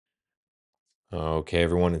Okay,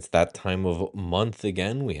 everyone, it's that time of month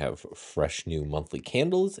again. We have fresh new monthly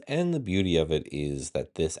candles, and the beauty of it is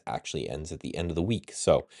that this actually ends at the end of the week.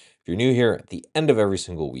 So, if you're new here, at the end of every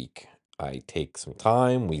single week, I take some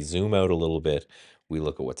time, we zoom out a little bit, we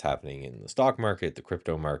look at what's happening in the stock market, the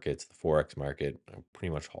crypto markets, the forex market,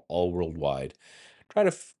 pretty much all worldwide. Try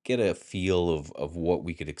to get a feel of what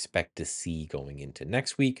we could expect to see going into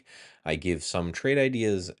next week. I give some trade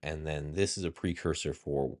ideas, and then this is a precursor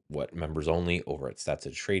for what members only over at Stats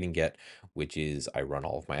Edge Trading get, which is I run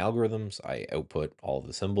all of my algorithms, I output all of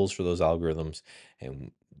the symbols for those algorithms,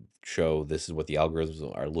 and show this is what the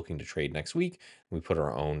algorithms are looking to trade next week. We put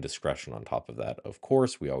our own discretion on top of that. Of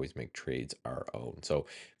course, we always make trades our own. So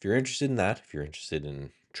if you're interested in that, if you're interested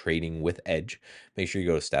in trading with Edge, make sure you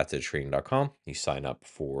go to statsedgetrading.com. You sign up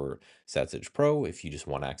for Stats Edge Pro if you just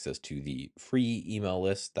want access to the free email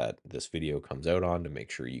list that this video comes out on to make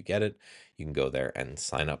sure you get it. You can go there and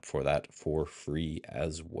sign up for that for free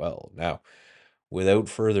as well. Now, without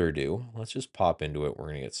further ado, let's just pop into it. We're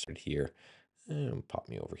going to get started here. And pop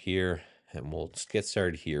me over here, and we'll just get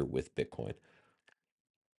started here with Bitcoin.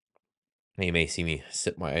 You may see me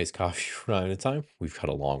sip my iced coffee from time to time. We've got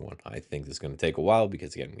a long one. I think this is going to take a while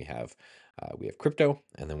because again we have crypto,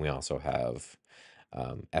 and then we also have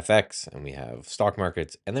FX, and we have stock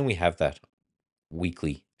markets, and then we have that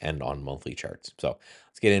weekly and on monthly charts. So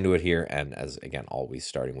let's get into it here. And as again, always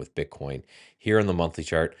starting with Bitcoin here on the monthly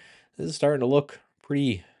chart, this is starting to look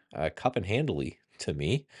pretty cup and handily to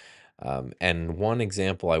me. And one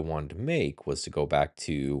example I wanted to make was to go back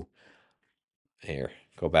to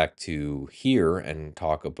here and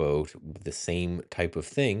talk about the same type of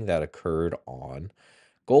thing that occurred on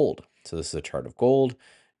gold. So this is a chart of gold,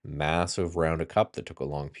 massive rounded cup that took a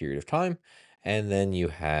long period of time. And then you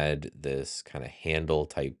had this kind of handle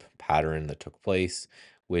type pattern that took place,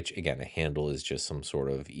 which again, a handle is just some sort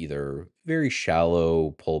of either very shallow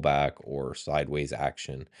pullback or sideways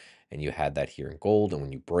action. And you had that here in gold. And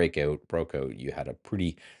when you broke out, you had a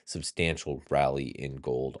pretty substantial rally in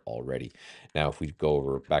gold already. Now, if we go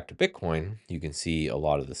over back to Bitcoin, you can see a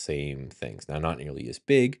lot of the same things. Now, not nearly as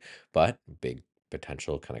big, but big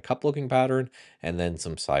potential kind of cup looking pattern, and then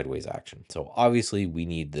some sideways action. So obviously we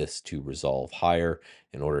need this to resolve higher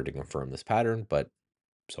in order to confirm this pattern, but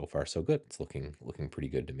so far so good. It's looking pretty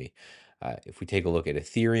good to me. If we take a look at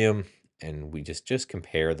Ethereum and we just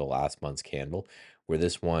compare the last month's candle, where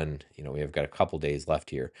this one, we have got a couple days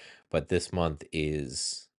left here, but this month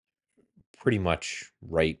is pretty much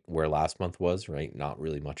right where last month was, right? Not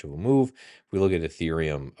really much of a move. If we look at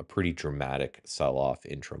Ethereum, a pretty dramatic sell off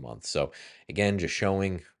intra month. So, again, just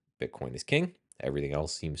showing Bitcoin is king. Everything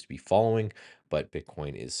else seems to be following, but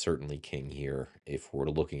Bitcoin is certainly king here. If we're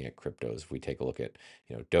looking at cryptos, if we take a look at,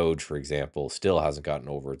 Doge, for example, still hasn't gotten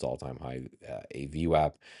over its all time high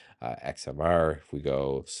AVWAP, XMR. If we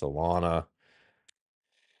go Solana,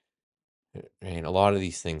 and a lot of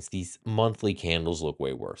these things, these monthly candles look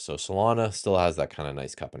way worse. So Solana still has that kind of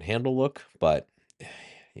nice cup and handle look, but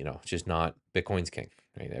it's just not Bitcoin's king,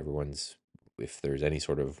 right? If there's any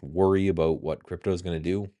sort of worry about what crypto is going to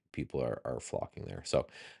do, people are flocking there. So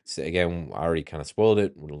again, I already kind of spoiled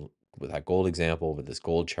it with that gold example, but this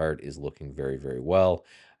gold chart is looking very, very well.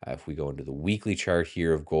 If we go into the weekly chart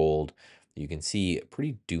here of gold, you can see a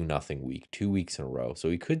pretty do nothing week, 2 weeks in a row. So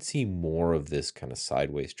we could see more of this kind of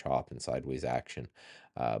sideways chop and sideways action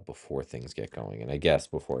before things get going. And I guess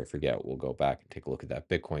before I forget, we'll go back and take a look at that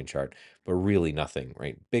Bitcoin chart, but really nothing,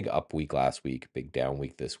 right? Big up week last week, big down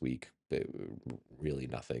week this week, but really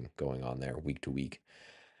nothing going on there week to week.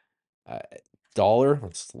 Uh, Dollar,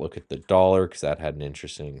 let's look at the dollar because that had an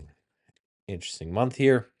interesting month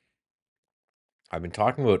here. I've been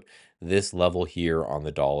talking about this level here on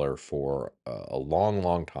the dollar for a long,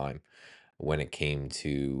 long time when it came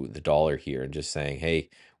to the dollar here, and just saying, hey,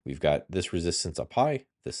 we've got this resistance up high.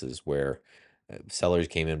 This is where sellers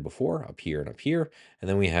came in before, up here and up here. And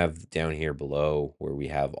then we have down here below where we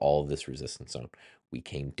have all of this resistance zone. We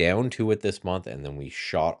came down to it this month, and then we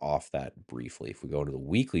shot off that briefly. If we go to the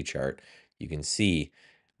weekly chart, you can see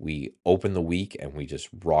we opened the week and we just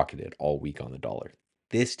rocketed all week on the dollar.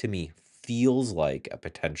 This to me feels like a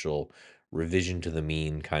potential revision to the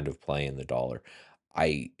mean kind of play in the dollar.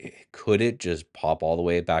 Could it just pop all the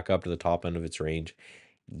way back up to the top end of its range?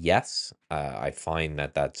 Yes, I find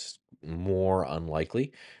that that's more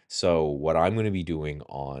unlikely. So what I'm going to be doing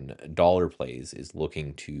on dollar plays is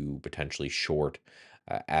looking to potentially short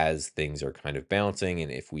as things are kind of bouncing,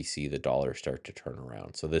 and if we see the dollar start to turn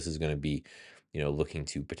around. So this is going to be, looking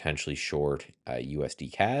to potentially short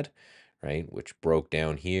USD CAD, right? Which broke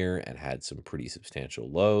down here and had some pretty substantial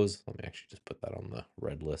lows. Let me actually just put that on the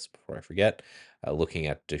red list before I forget. Looking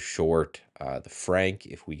at the short, the franc,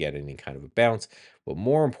 if we get any kind of a bounce, but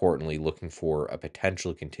more importantly, looking for a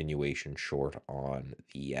potential continuation short on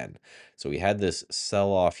the yen. So we had this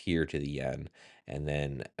sell off here to the yen, and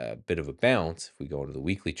then a bit of a bounce. If we go into the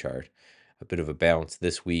weekly chart, a bit of a bounce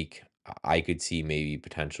this week. I could see maybe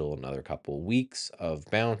potential another couple of weeks of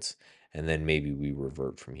bounce, and then maybe we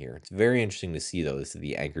revert from here. It's very interesting to see, though. This is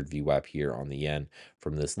the anchored VWAP here on the yen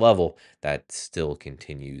from this level that still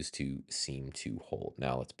continues to seem to hold.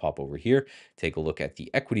 Now let's pop over here, take a look at the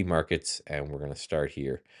equity markets, and we're going to start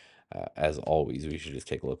here. As always, we should just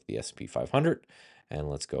take a look at the S&P 500, and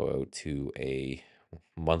let's go out to a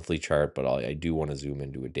monthly chart, but I do want to zoom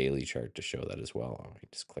into a daily chart to show that as well. I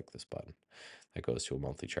just click this button. That goes to a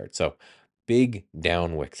monthly chart. So big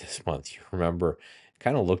down wick this month. You remember, it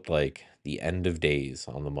kind of looked like the end of days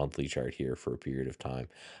on the monthly chart here for a period of time.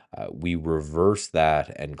 We reversed that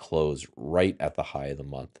and closed right at the high of the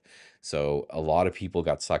month. So a lot of people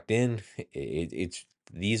got sucked in. This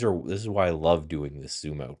is why I love doing this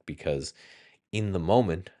zoom out, because in the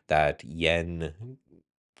moment that yen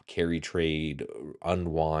carry trade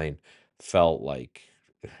unwind felt like,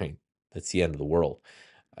 right, that's the end of the world.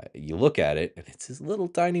 You look at it and it's this little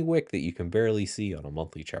tiny wick that you can barely see on a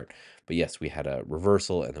monthly chart. But yes, we had a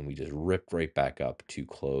reversal and then we just ripped right back up to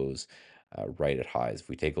close right at highs. If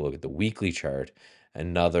we take a look at the weekly chart,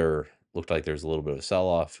 another looked like there's a little bit of a sell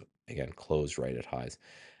off. Again, closed right at highs.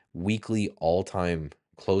 Weekly all time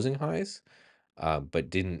closing highs, but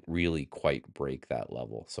didn't really quite break that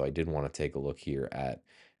level. So I did want to take a look here at,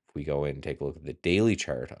 if we go in and take a look at the daily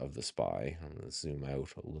chart of the SPY, I'm going to zoom out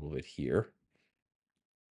a little bit here.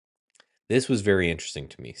 This was very interesting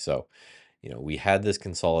to me. So, we had this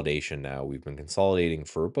consolidation now. We've been consolidating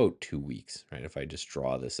for about 2 weeks, right? If I just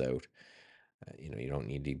draw this out, you don't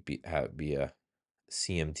need to be a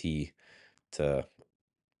CMT to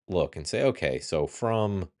look and say, okay, so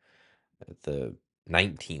from the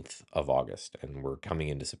 19th of August, and we're coming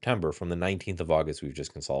into September. From the 19th of August, we've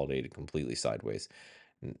just consolidated completely sideways.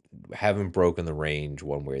 Haven't broken the range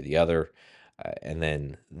one way or the other. And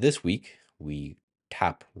then this week, we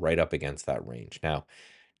tap right up against that range. Now,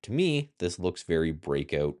 to me, this looks very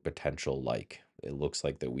breakout potential like. It looks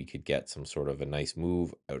like that we could get some sort of a nice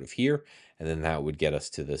move out of here, and then that would get us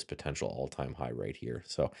to this potential all-time high right here.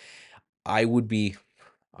 So I would be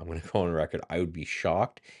I'm going to go on record. I would be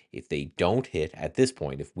shocked if they don't hit at this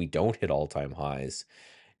point, if we don't hit all time highs,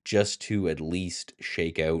 just to at least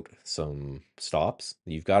shake out some stops.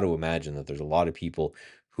 You've got to imagine that there's a lot of people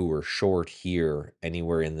who are short here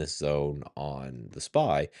anywhere in this zone on the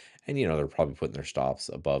SPY. And, they're probably putting their stops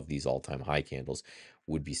above these all time high candles.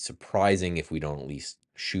 Would be surprising if we don't at least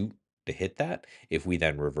shoot to hit that. If we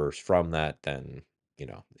then reverse from that, then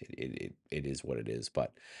it is what it is.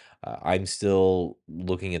 But I'm still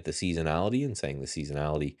looking at the seasonality and saying the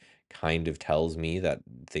seasonality kind of tells me that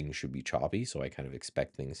things should be choppy. So I kind of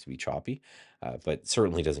expect things to be choppy, but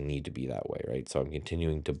certainly doesn't need to be that way, right? So I'm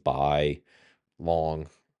continuing to buy long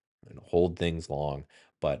and hold things long,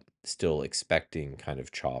 but still expecting kind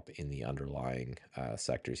of chop in the underlying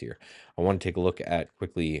sectors here. I want to take a look at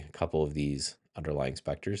quickly a couple of these underlying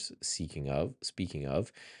sectors. Speaking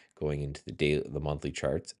of, going into the monthly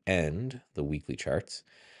charts and the weekly charts.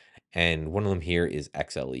 And one of them here is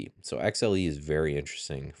XLE. So XLE is very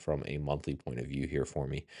interesting from a monthly point of view here for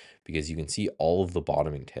me, because you can see all of the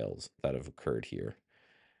bottoming tails that have occurred here,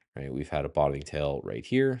 right? We've had a bottoming tail right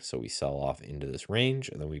here. So we sell off into this range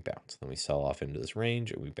and then we bounce. Then we sell off into this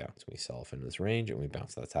range and we bounce. We sell off into this range and we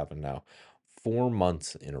bounce. That's happened now 4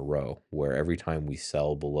 months in a row, where every time we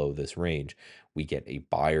sell below this range, we get a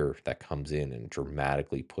buyer that comes in and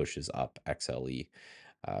dramatically pushes up XLE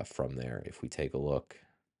from there. If we take a look,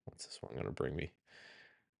 what's this one going to bring me?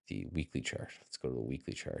 The weekly chart. Let's go to the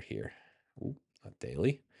weekly chart here. Ooh, not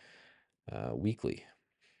daily, weekly.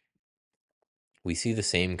 We see the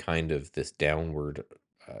same kind of this downward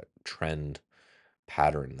trend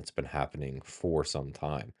pattern that's been happening for some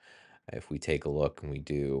time. If we take a look and we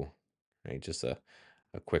do, right, just a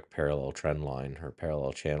quick parallel trend line or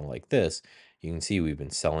parallel channel like this, you can see we've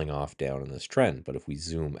been selling off down in this trend. But if we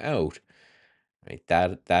zoom out, right,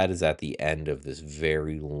 that is at the end of this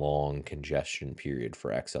very long congestion period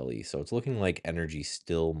for XLE. So it's looking like energy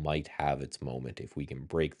still might have its moment if we can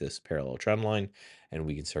break this parallel trend line and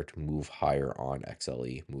we can start to move higher on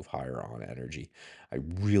XLE, move higher on energy. I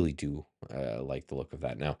really do like the look of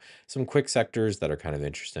that. Now, some quick sectors that are kind of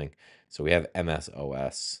interesting. So we have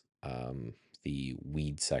MSOS, the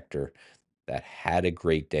weed sector, that had a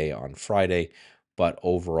great day on Friday, But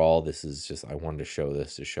overall, this is just, I wanted to show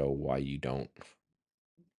this to show why you don't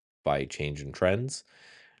buy change in trends,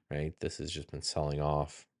 right? This has just been selling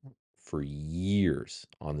off for years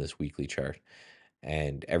on this weekly chart.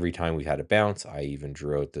 And every time we've had a bounce, I even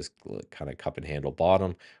drew out this kind of cup and handle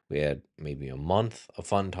bottom. We had maybe a month of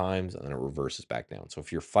fun times, and then it reverses back down. So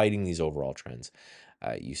if you're fighting these overall trends,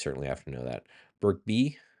 you certainly have to know that.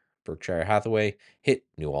 Berkshire Hathaway, hit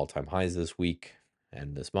new all-time highs this week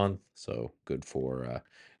and this month. So good for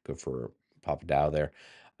Papa Dow there.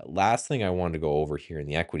 Last thing I wanted to go over here in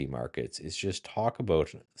the equity markets is just talk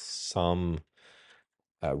about some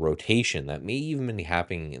rotation that may even be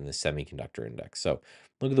happening in the semiconductor index. So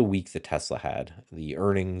look at the week that Tesla had. The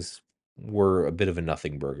earnings were a bit of a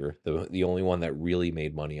nothing burger. The only one that really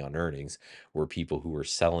made money on earnings were people who were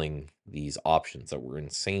selling these options that were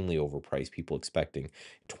insanely overpriced. People expecting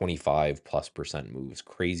 25+% moves,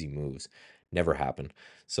 crazy moves, never happened.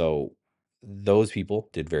 So those people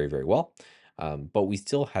did very, very well. But we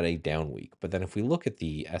still had a down week. But then if we look at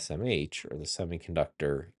the SMH, or the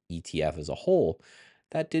semiconductor ETF as a whole,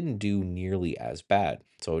 that didn't do nearly as bad.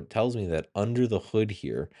 So it tells me that under the hood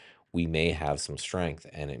here, we may have some strength,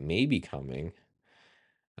 and it may be coming,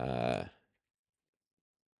 uh,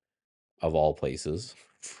 of all places,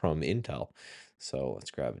 from Intel. So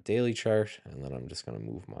let's grab a daily chart, and then I'm just going to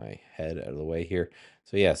move my head out of the way here.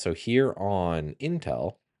 So yeah, so here on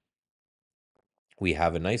Intel, we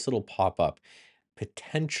have a nice little pop-up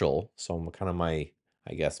potential. So I'm kind of I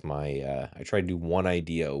guess I try to do one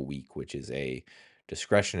idea a week, which is a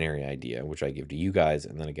discretionary idea, which I give to you guys.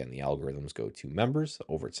 And then again, the algorithms go to members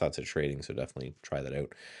over at Sunset Trading. So definitely try that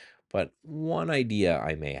out. But one idea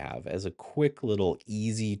I may have as a quick little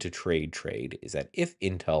easy to trade is that if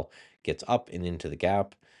Intel gets up and into the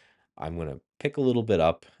gap, I'm going to pick a little bit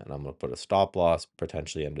up, and I'm going to put a stop loss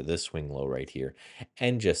potentially under this swing low right here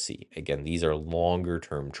and just see. Again, these are longer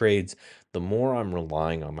term trades. The more I'm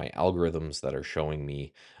relying on my algorithms that are showing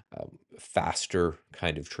me faster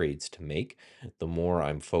kind of trades to make, the more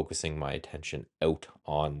I'm focusing my attention out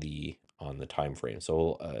on the time frame.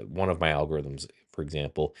 So one of my algorithms, for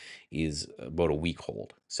example, is about a week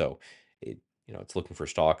hold. So it it's looking for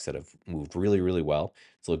stocks that have moved really, really well.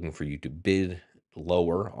 It's looking for you to bid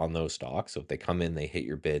lower on those stocks. So if they come in, they hit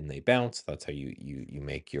your bid and they bounce, that's how you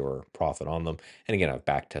make your profit on them. And again, I've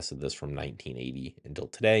back tested this from 1980 until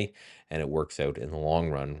today, and it works out in the long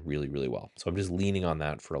run really, really well. So I'm just leaning on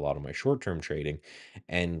that for a lot of my short-term trading.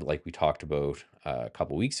 And like we talked about a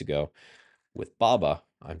couple weeks ago with Baba,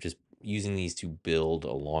 I'm just using these to build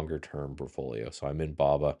a longer term portfolio. So I'm in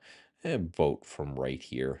Baba, vote from right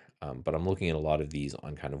here. But I'm looking at a lot of these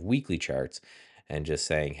on kind of weekly charts and just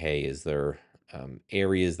saying, hey, is there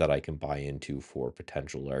areas that I can buy into for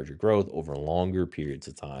potential larger growth over longer periods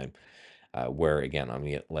of time, where again, I'm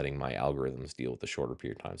letting my algorithms deal with the shorter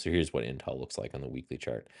period of time. So here's what Intel looks like on the weekly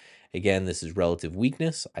chart. Again, this is relative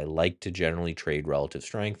weakness. I like to generally trade relative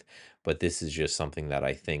strength, but this is just something that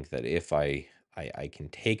I think that if I can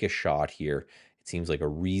take a shot here, it seems like a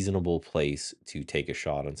reasonable place to take a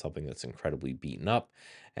shot on something that's incredibly beaten up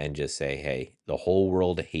and just say, hey, the whole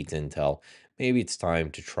world hates Intel. Maybe it's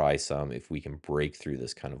time to try some if we can break through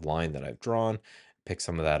this kind of line that I've drawn, pick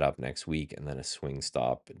some of that up next week, and then a swing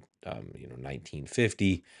stop,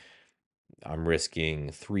 1950. I'm risking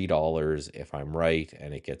 $3 if I'm right,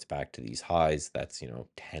 and it gets back to these highs. That's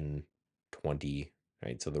 10, 20,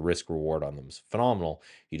 right? So the risk reward on them is phenomenal.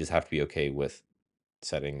 You just have to be okay with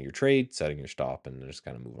setting your trade, setting your stop, and just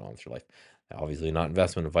kind of moving on through life. Obviously, not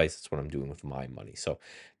investment advice. That's what I'm doing with my money. So,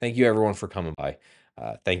 thank you everyone for coming by.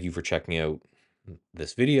 Thank you for checking out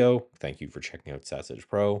this video. Thank you for checking out SatSedge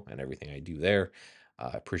Pro and everything I do there. I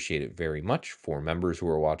appreciate it very much. For members who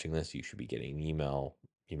are watching this, you should be getting an email.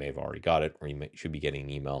 You may have already got it, or should be getting an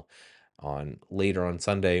email on later on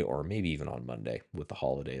Sunday, or maybe even on Monday with the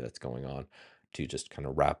holiday that's going on, to just kind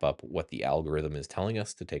of wrap up what the algorithm is telling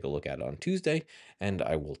us to take a look at on Tuesday. And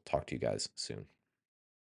I will talk to you guys soon.